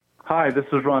Hi, this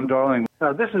is Ron Darling.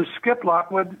 This is Skip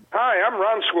Lockwood. Hi, I'm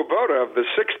Ron Swoboda of the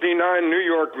 69 New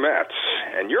York Mets,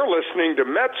 and you're listening to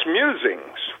Mets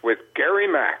Musings with Gary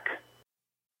Mack.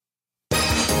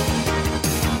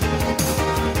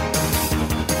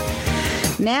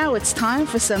 Now it's time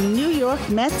for some New York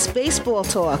Mets baseball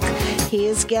talk.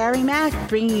 Here's Gary Mack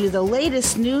bringing you the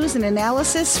latest news and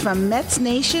analysis from Mets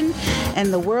Nation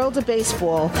and the world of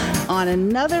baseball on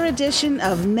another edition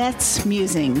of Mets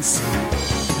Musings.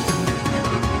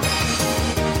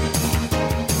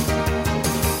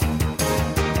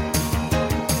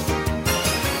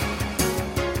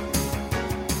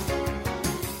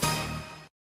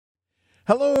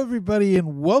 Hello, everybody,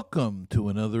 and welcome to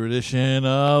another edition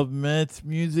of Mets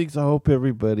Musings. I hope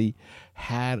everybody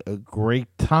had a great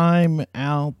time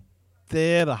out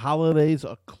there. The holidays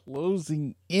are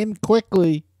closing in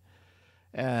quickly,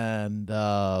 and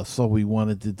so we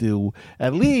wanted to do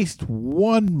at least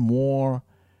one more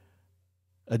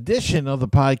edition of the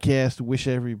podcast to wish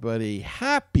everybody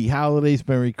happy holidays,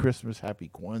 Merry Christmas,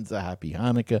 Happy Kwanzaa, Happy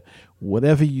Hanukkah,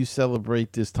 whatever you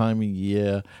celebrate this time of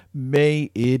year. May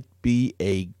it be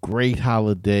a great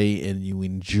holiday and you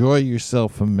enjoy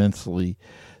yourself immensely.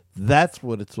 That's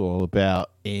what it's all about.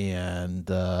 And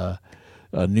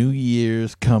New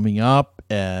Year's coming up,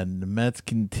 and the Mets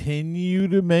continue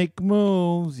to make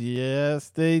moves. Yes,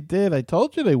 they did. I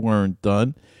told you they weren't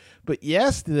done. But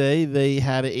yesterday, they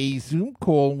had a Zoom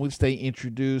call in which they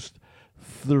introduced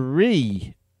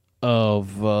three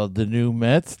of the new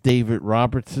Mets: David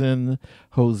Robertson,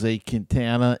 Jose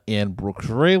Quintana, and Brooks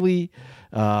Raley.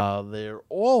 They're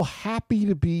all happy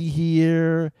to be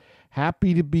here,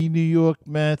 happy to be New York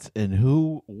Mets, and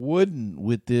who wouldn't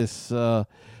with this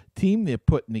team they're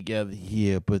putting together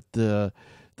here? But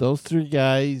those three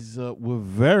guys were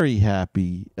very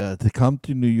happy to come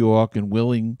to New York and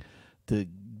willing to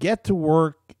get to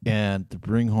work and to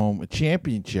bring home a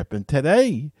championship. And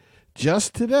today,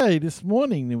 just today, this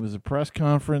morning, there was a press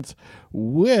conference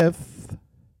with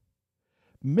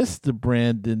Mr.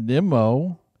 Brandon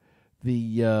Nimmo,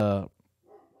 the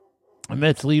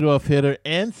Mets leadoff hitter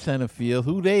and center field,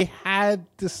 who they had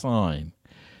to sign.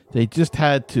 They just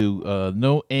had to.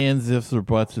 No ands, ifs, or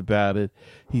buts about it.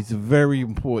 He's a very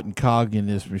important cog in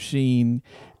this machine.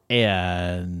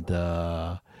 And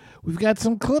we've got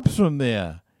some clips from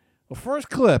there. The first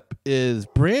clip is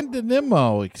Brandon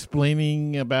Nimmo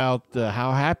explaining about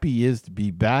how happy he is to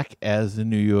be back as a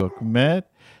New York Met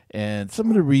and some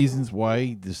of the reasons why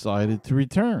he decided to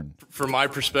return. From my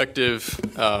perspective,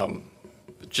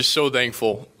 just so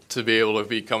thankful to be able to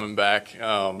be coming back.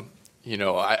 I'm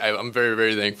very,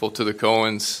 very thankful to the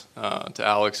Cohens, to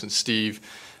Alex and Steve,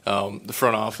 the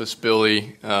front office,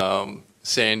 Billy,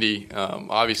 Sandy.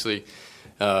 Obviously,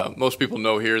 most people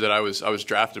know here that I was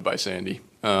drafted by Sandy.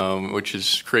 Which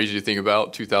is crazy to think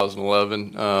about.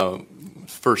 2011,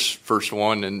 first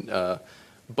one, and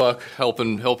Buck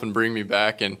helping bring me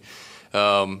back. And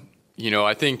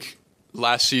I think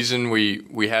last season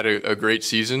we had a great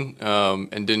season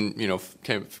and didn't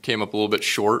came up a little bit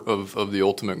short of the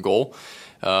ultimate goal.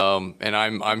 And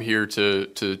I'm here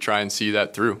to try and see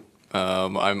that through.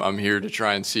 I'm here to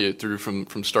try and see it through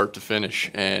from start to finish.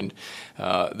 And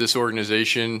this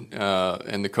organization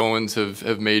and the Cohens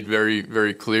have made very,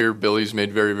 very clear. Billy's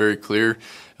made very, very clear.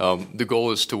 The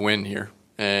goal is to win here.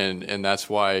 And that's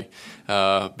why,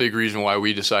 big reason why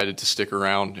we decided to stick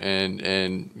around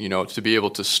and to be able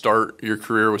to start your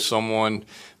career with someone,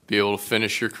 be able to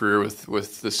finish your career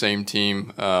with the same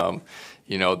team.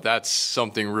 That's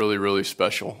something really, really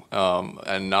special.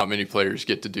 And not many players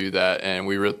get to do that. And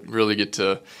we really get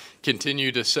to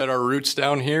continue to set our roots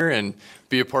down here and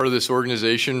be a part of this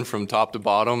organization from top to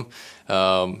bottom.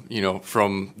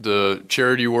 From the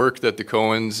charity work that the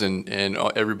Cohens and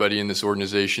everybody in this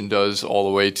organization does all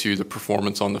the way to the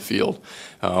performance on the field.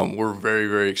 We're very,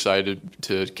 very excited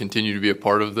to continue to be a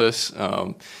part of this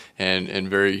and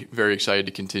very, very excited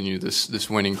to continue this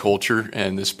winning culture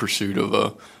and this pursuit of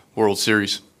a World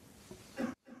Series.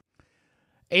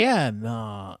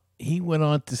 And he went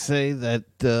on to say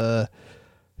that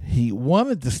he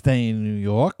wanted to stay in New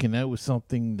York, and that was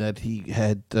something that he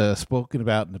had spoken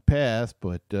about in the past,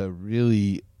 but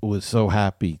really was so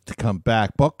happy to come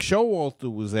back. Buck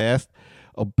Showalter was asked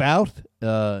about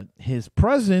his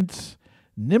presence,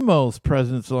 Nimmo's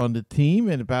presence on the team,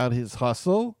 and about his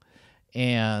hustle.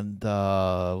 And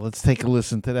let's take a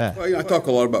listen to that. Well, I talk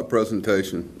a lot about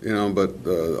presentation, but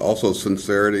also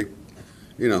sincerity.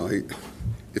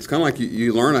 It's kind of like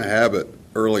you learn a habit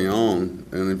early on,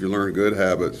 and if you learn good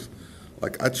habits,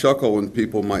 like I chuckle when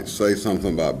people might say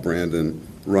something about Brandon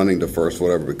running to first,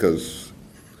 whatever, because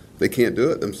they can't do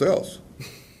it themselves.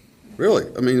 Really.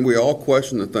 I mean, we all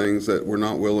question the things that we're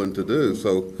not willing to do.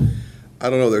 So, I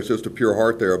don't know, there's just a pure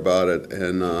heart there about it.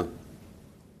 And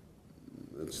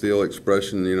it's the old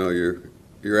expression, you know,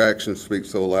 your actions speak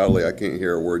so loudly I can't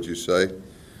hear a word you say.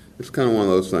 It's kind of one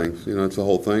of those things. You know, it's the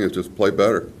whole thing is just play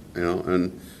better, you know.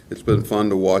 And it's been fun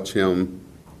to watch him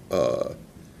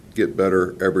get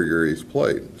better every year he's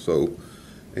played. So,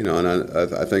 you know, and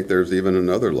I think there's even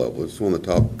another level. It's one of the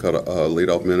top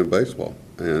leadoff men in baseball.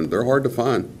 And they're hard to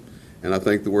find. And I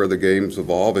think where the game's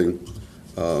evolving,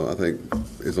 I think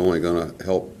is only going to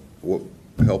help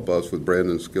us with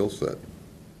Brandon's skill set.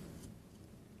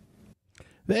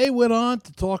 They went on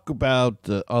to talk about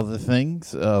other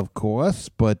things, of course,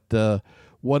 but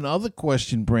one other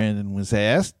question Brandon was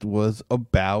asked was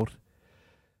about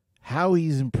how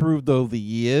he's improved over the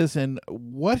years and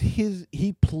what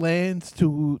he plans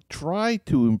to try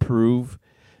to improve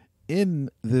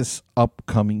in this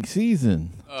upcoming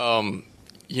season.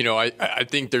 You know, I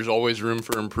think there's always room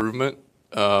for improvement.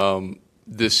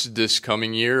 This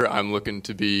coming year, I'm looking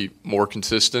to be more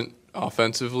consistent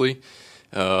offensively.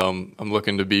 I'm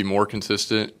looking to be more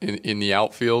consistent in the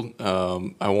outfield.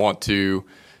 I want to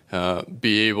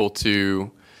be able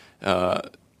to I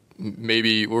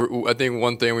think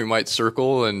one thing we might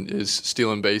circle is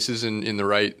stealing bases in the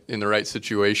right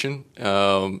situation.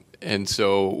 And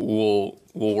so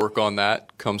we'll work on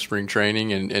that come spring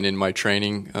training and in my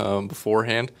training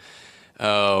beforehand.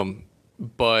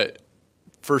 But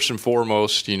first and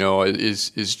foremost, you know,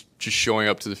 is just showing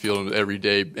up to the field every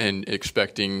day and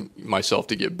expecting myself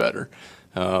to get better.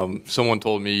 Someone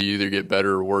told me you either get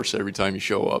better or worse every time you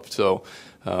show up. So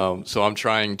I'm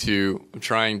trying to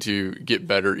get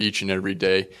better each and every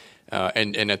day.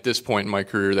 And at this point in my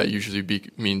career, that usually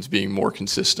means being more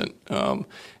consistent.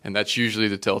 And that's usually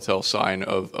the telltale sign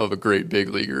of a great big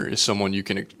leaguer is someone you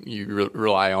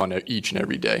rely on each and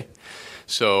every day.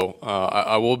 So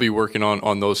I will be working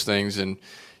on those things. And,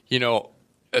 you know,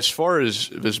 as far as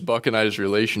this Buck and I's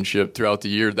relationship throughout the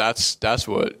year, that's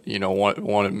what, you know,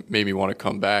 made me want to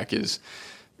come back is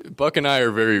Buck and I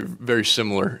are very, very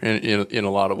similar in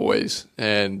a lot of ways.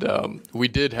 And we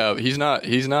did have, he's not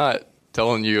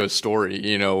telling you a story,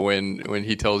 you know, when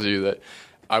he tells you that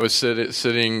I was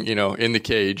sitting, you know, in the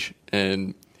cage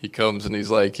and he comes and he's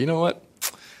like, you know what?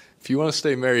 If you want to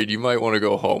stay married, you might want to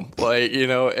go home. Like, you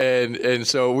know, and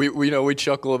so we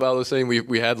chuckle about the same.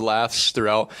 We had laughs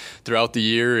throughout the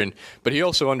year, but he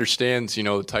also understands, you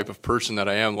know, the type of person that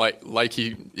I am. Like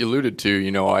he alluded to, you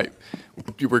know,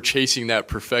 we're chasing that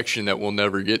perfection that we'll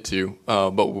never get to,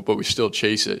 but we still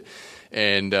chase it.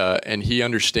 And he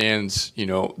understands, you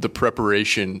know, the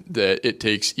preparation that it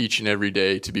takes each and every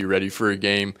day to be ready for a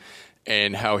game,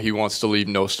 and how he wants to leave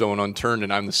no stone unturned,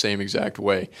 and I'm the same exact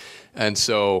way. And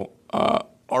so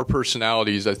our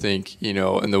personalities, I think, you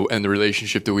know, and the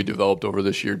relationship that we developed over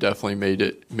this year definitely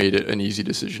made it an easy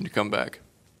decision to come back.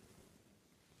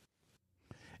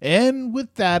 And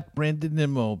with that, Brandon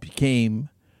Nimmo became,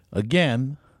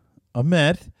 again, a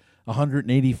Met,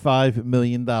 $185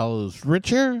 million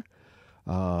richer,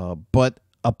 but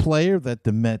a player that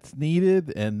the Mets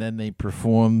needed, and then they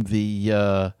performed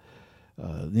the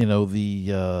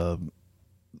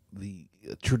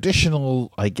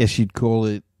traditional, I guess you'd call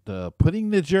it,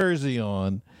 putting the jersey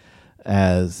on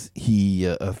as he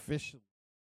officially.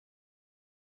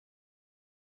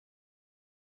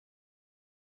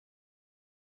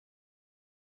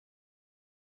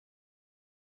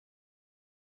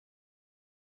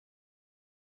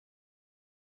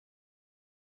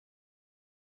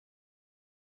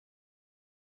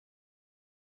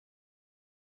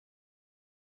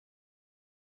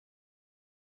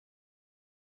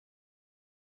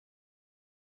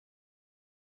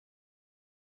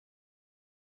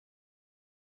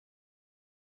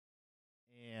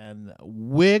 And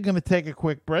we're going to take a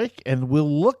quick break, and we'll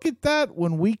look at that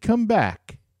when we come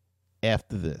back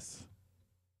after this.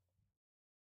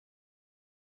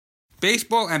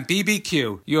 Baseball and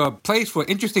BBQ, your place for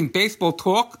interesting baseball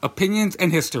talk, opinions,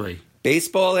 and history.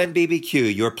 Baseball and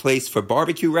BBQ, your place for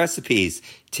barbecue recipes,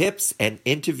 tips, and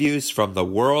interviews from the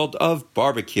world of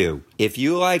barbecue. If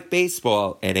you like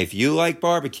baseball and if you like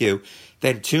barbecue,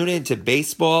 then tune in to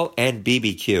Baseball and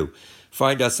BBQ.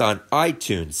 Find us on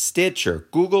iTunes, Stitcher,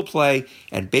 Google Play,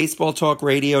 and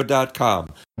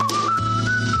BaseballTalkRadio.com.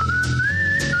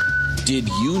 Did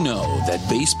you know that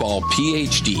Baseball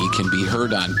PhD can be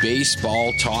heard on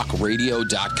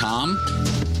BaseballTalkRadio.com?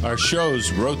 Our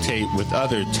shows rotate with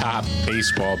other top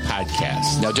baseball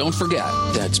podcasts. Now don't forget,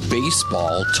 that's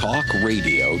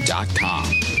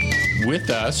BaseballTalkRadio.com. With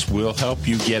us, we'll help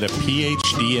you get a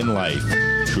PhD in life.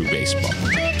 true baseball.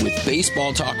 With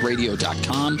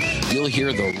BaseballTalkRadio.com, you'll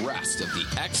hear the rest of the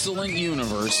excellent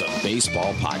universe of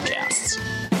baseball podcasts.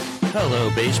 Hello,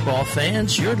 baseball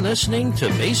fans. You're listening to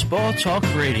Baseball Talk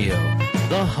Radio,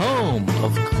 the home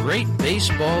of great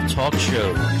baseball talk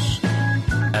shows.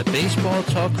 At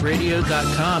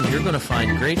BaseballTalkRadio.com, you're going to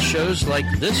find great shows like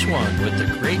this one with the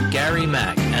great Gary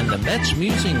Mack and the Mets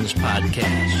Musings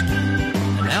podcast.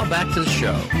 And now back to the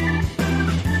show.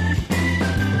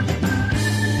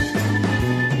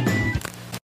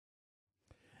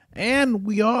 And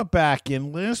we are back.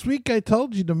 And last week I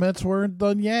told you the Mets weren't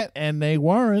done yet, and they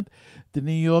weren't. The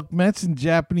New York Mets and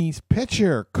Japanese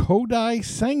pitcher Kodai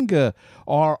Senga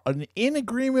are in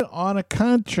agreement on a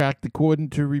contract, according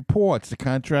to reports. The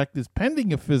contract is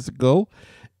pending a physical.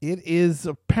 It is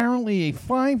apparently a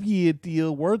 5-year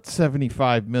deal worth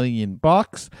 $75 million.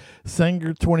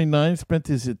 Senga, 29, spent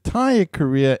his entire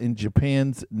career in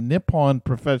Japan's Nippon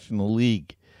Professional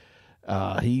League.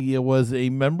 He was a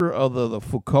member of the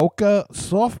Fukuoka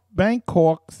SoftBank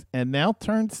Hawks and now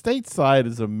turned stateside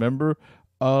as a member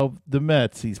of the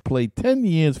Mets. He's played 10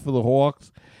 years for the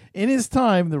Hawks. In his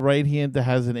time, the right-hander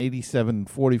has an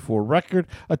 87-44 record,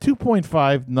 a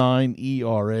 2.59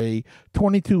 ERA,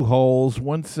 22 holes,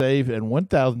 1 save, and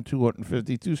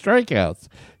 1,252 strikeouts.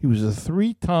 He was a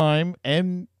 3-time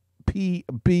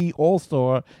NPB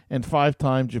All-Star and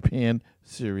 5-time Japan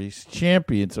Series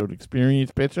champion. So an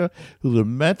experienced pitcher who the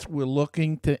Mets were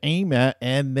looking to aim at,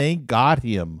 and they got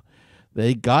him.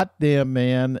 They got their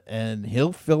man, and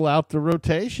he'll fill out the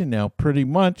rotation now pretty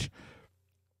much.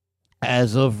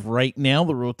 As of right now,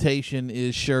 the rotation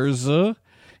is Scherzer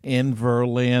and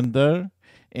Verlander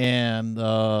and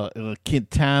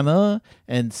Quintana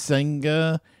and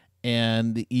Senga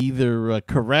and either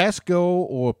Carrasco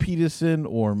or Peterson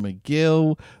or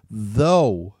McGill,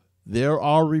 though there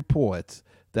are reports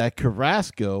that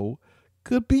Carrasco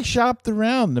could be shopped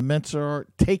around. The Mets are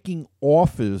taking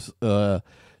offers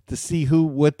to see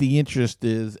what the interest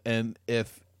is and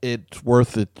if it's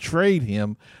worth it to trade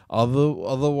him.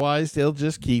 Otherwise, they'll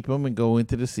just keep him and go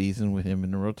into the season with him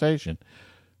in the rotation.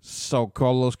 So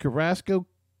Carlos Carrasco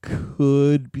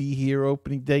could be here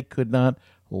opening day, could not.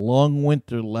 Long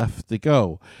winter left to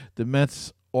go. The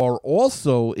Mets are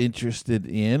also interested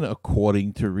in,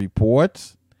 according to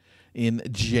reports, in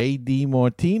J.D.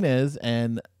 Martinez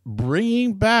and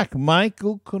bringing back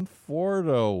Michael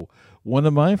Conforto, one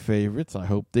of my favorites. I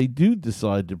hope they do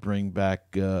decide to bring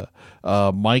back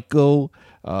Michael,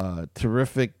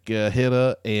 terrific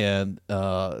hitter, and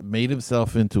made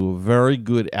himself into a very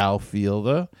good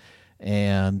outfielder.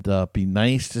 And be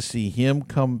nice to see him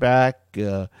come back.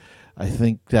 I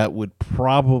think that would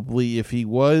probably, if he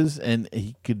was, and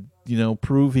he could,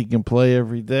 prove he can play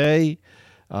every day.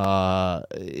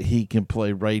 He can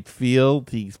play right field.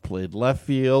 He's played left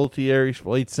field. He's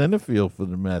played center field for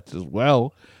the Mets as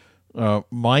well.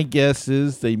 My guess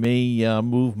is they may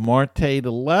move Marte to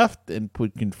left and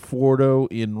put Conforto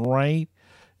in right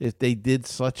if they did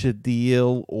such a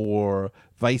deal, or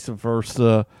vice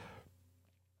versa.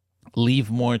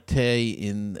 Leave Marte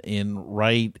in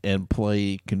right and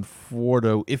play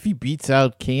Conforto if he beats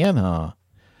out Canha.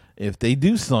 If they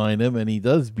do sign him and he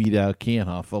does beat out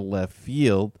Canha for left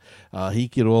field, he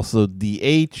could also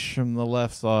DH from the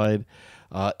left side.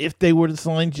 If they were to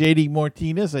sign J.D.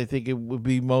 Martinez, I think it would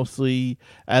be mostly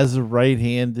as a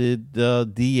right-handed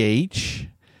DH.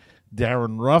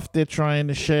 Darren Ruff, they're trying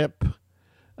to ship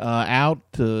out,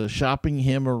 shopping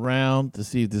him around to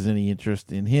see if there's any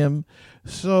interest in him.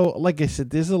 So, like I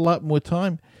said, there's a lot more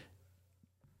time.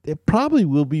 There probably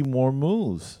will be more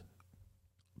moves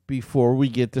before we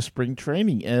get to spring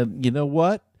training. And you know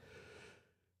what?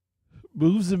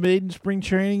 Moves are made in spring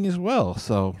training as well.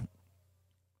 So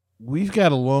we've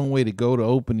got a long way to go to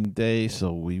opening day,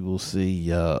 so we will see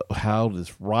how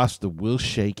this roster will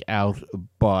shake out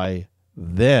by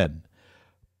then.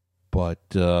 But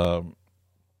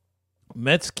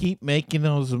Mets keep making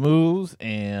those moves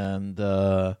and,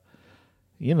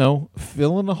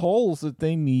 filling the holes that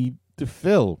they need to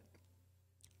fill.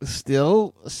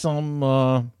 Still,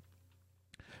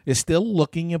 is still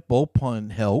looking at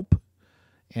bullpen help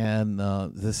and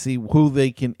to see who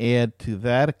they can add to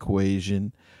that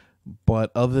equation.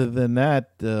 But other than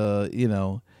that, they're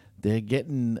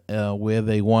getting where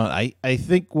they want. I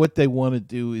think what they want to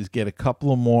do is get a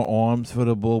couple of more arms for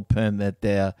the bullpen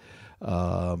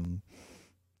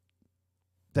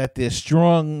that they're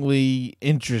strongly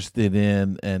interested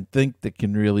in and think that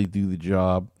can really do the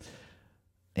job.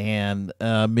 And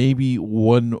maybe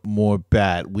one more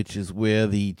bat, which is where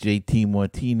the JT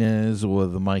Martinez or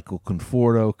the Michael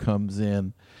Conforto comes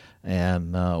in.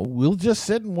 And we'll just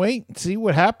sit and wait and see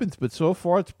what happens. But so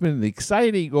far, it's been an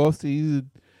exciting offseason.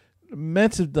 The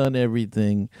Mets have done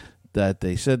everything that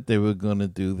they said they were going to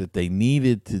do, that they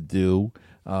needed to do,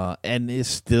 and there's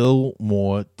still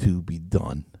more to be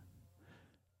done.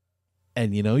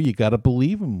 And, you know, you got to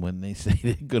believe them when they say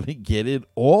they're going to get it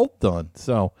all done.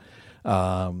 So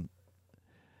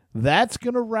that's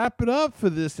going to wrap it up for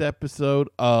this episode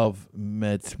of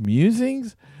Mets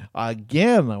Musings.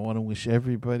 Again, I want to wish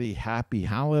everybody happy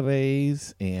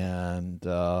holidays and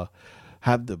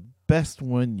have the best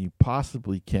one you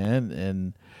possibly can.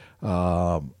 And,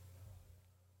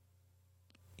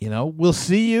 you know, we'll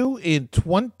see you in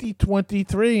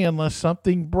 2023 unless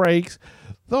something breaks.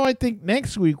 Though I think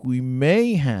next week we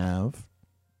may have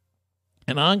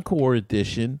an encore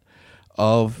edition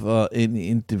of an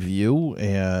interview,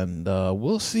 and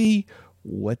we'll see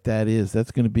what that is.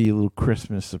 That's going to be a little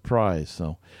Christmas surprise.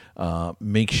 So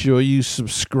make sure you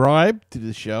subscribe to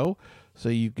the show so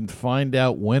you can find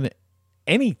out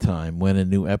anytime when a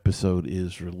new episode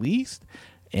is released.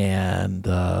 And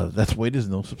that's why there's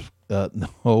no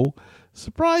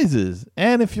surprises.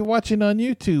 And if you're watching on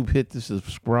YouTube, hit the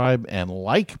subscribe and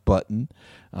like button.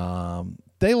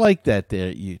 They like that there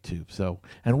at YouTube. So,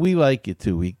 and we like it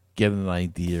too. We get an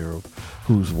idea of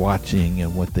who's watching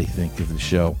and what they think of the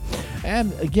show.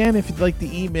 And again, if you'd like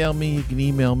to email me, you can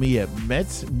email me at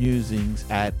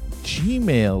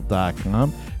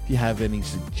metsmusings@gmail.com. If you have any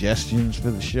suggestions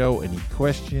for the show, any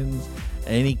questions,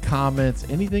 any comments,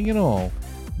 anything at all,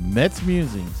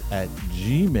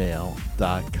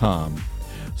 metsmusings@gmail.com.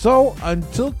 So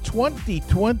until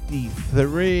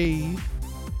 2023,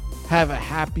 have a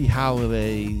happy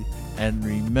holiday and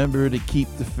remember to keep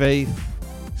the faith,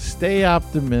 stay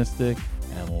optimistic,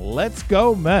 and let's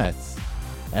go Mets.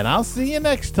 And I'll see you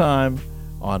next time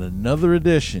on another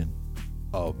edition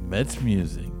of Mets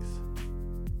Musings.